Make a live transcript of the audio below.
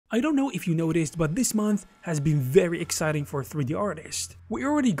I don't know if you noticed, but this month has been very exciting for 3D artists. We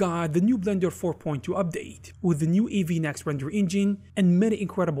already got the new Blender 4.2 update, with the new EV Next render engine and many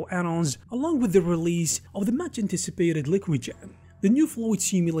incredible add-ons, along with the release of the much anticipated LiquidGen, the new fluid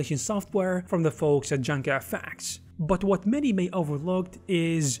simulation software from the folks at JangaFX. But what many may overlooked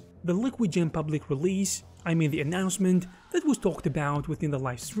is the LiquidGen public release, the announcement that was talked about within the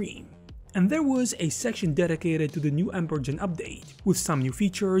live stream. And there was a section dedicated to the new Embergen update, with some new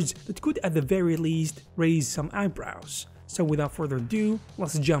features that could at the very least raise some eyebrows. So without further ado,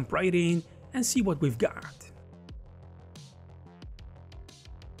 let's jump right in and see what we've got.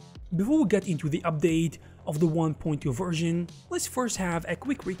 Before we get into the update of the 1.2 version, let's first have a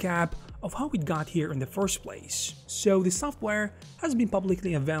quick recap of how it got here in the first place. So the software has been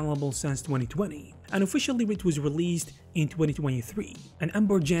publicly available since 2020, and officially it was released in 2023, and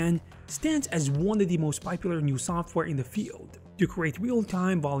Embergen stands as one of the most popular new software in the field to create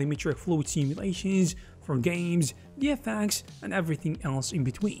real-time volumetric fluid simulations for games, VFX, and everything else in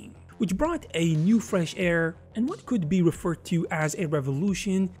between, which brought a new fresh air and what could be referred to as a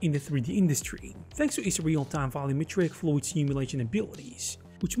revolution in the 3D industry, thanks to its real-time volumetric fluid simulation abilities,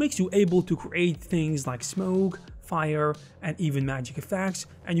 which makes you able to create things like smoke, fire, and even magic effects,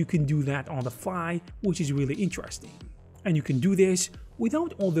 and you can do that on the fly, which is really interesting. And you can do this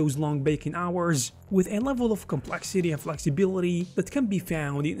without all those long baking hours, with a level of complexity and flexibility that can be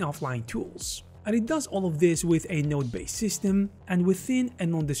found in offline tools. And it does all of this with a node-based system and within a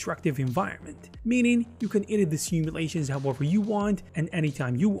non-destructive environment, meaning you can edit the simulations however you want and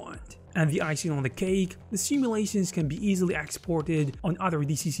anytime you want. And the icing on the cake, the simulations can be easily exported on other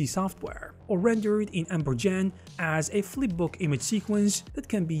DCC software or rendered in Embergen as a flipbook image sequence that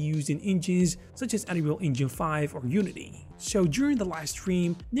can be used in engines such as Unreal Engine 5 or Unity. So during the live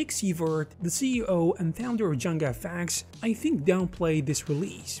stream, Nick Sievert, the CEO and founder of JangaFX, downplayed this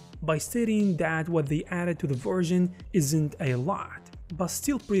release by stating that what they added to the version isn't a lot, but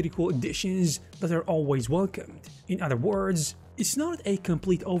still pretty cool additions that are always welcomed. In other words, it's not a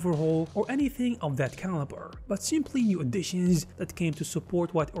complete overhaul or anything of that caliber, but simply new additions that came to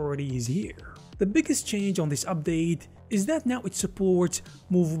support what already is here. The biggest change on this update is that now it supports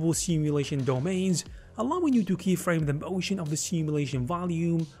movable simulation domains, allowing you to keyframe the motion of the simulation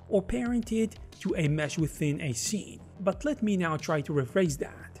volume or parent it to a mesh within a scene. But let me now try to rephrase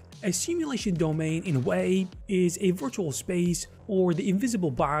that. A simulation domain, in a way, is a virtual space or the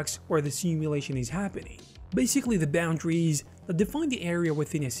invisible box where the simulation is happening. Basically, the boundaries that define the area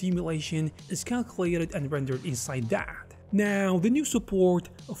within a simulation is calculated and rendered inside that. Now, the new support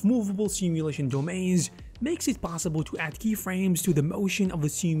of movable simulation domains makes it possible to add keyframes to the motion of the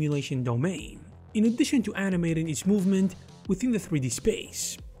simulation domain, in addition to animating its movement within the 3D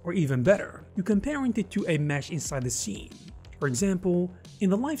space. Or even better, you can parent it to a mesh inside the scene. For example,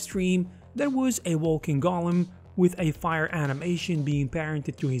 in the live stream, there was a walking golem with a fire animation being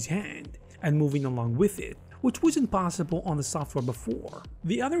parented to his hand and moving along with it, which wasn't possible on the software before.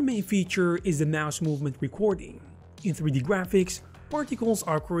 The other main feature is the mouse movement recording. In 3D graphics, particles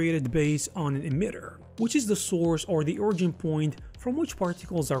are created based on an emitter, which is the source or the origin point from which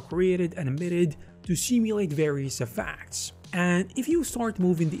particles are created and emitted to simulate various effects. And if you start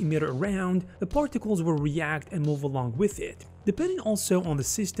moving the emitter around, the particles will react and move along with it, depending also on the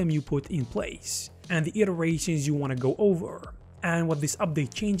system you put in place and the iterations you want to go over. And what this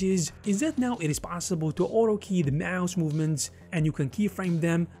update changes is that now it is possible to auto-key the mouse movements and you can keyframe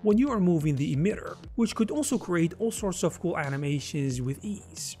them when you are moving the emitter, which could also create all sorts of cool animations with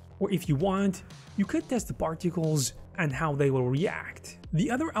ease. Or if you want, you could test the particles and how they will react.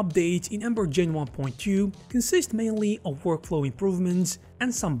 The other updates in Embergen 1.2 consist mainly of workflow improvements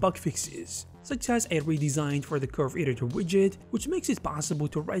and some bug fixes, such as a redesign for the curve editor widget, which makes it possible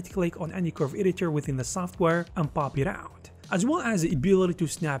to right-click on any curve editor within the software and pop it out, as well as the ability to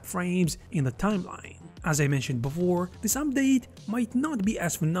snap frames in the timeline. As I mentioned before, this update might not be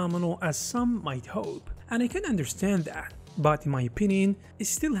as phenomenal as some might hope, and I can understand that, but in my opinion, it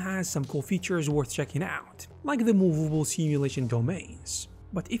still has some cool features worth checking out, like the movable simulation domains.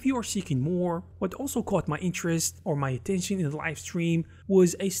 But if you are seeking more, what also caught my interest or my attention in the live stream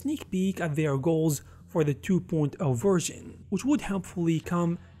was a sneak peek at their goals for the 2.0 version, which would hopefully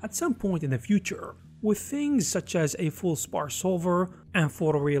come at some point in the future, with things such as a full sparse solver and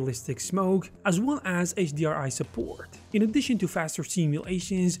photorealistic smoke, as well as HDRI support, in addition to faster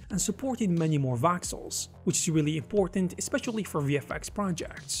simulations and supporting many more voxels, which is really important especially for VFX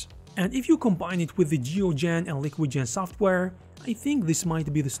projects. And if you combine it with the GeoGen and LiquidGen software, I think this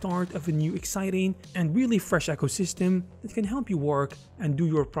might be the start of a new exciting and really fresh ecosystem that can help you work and do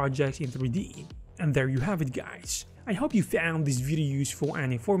your projects in 3D. And there you have it, guys. I hope you found this video useful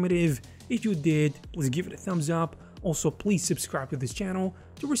and informative. If you did, please give it a thumbs up. Also, please subscribe to this channel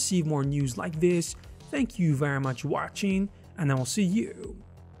to receive more news like this. Thank you very much for watching, and I will see you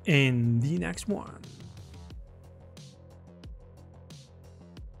in the next one.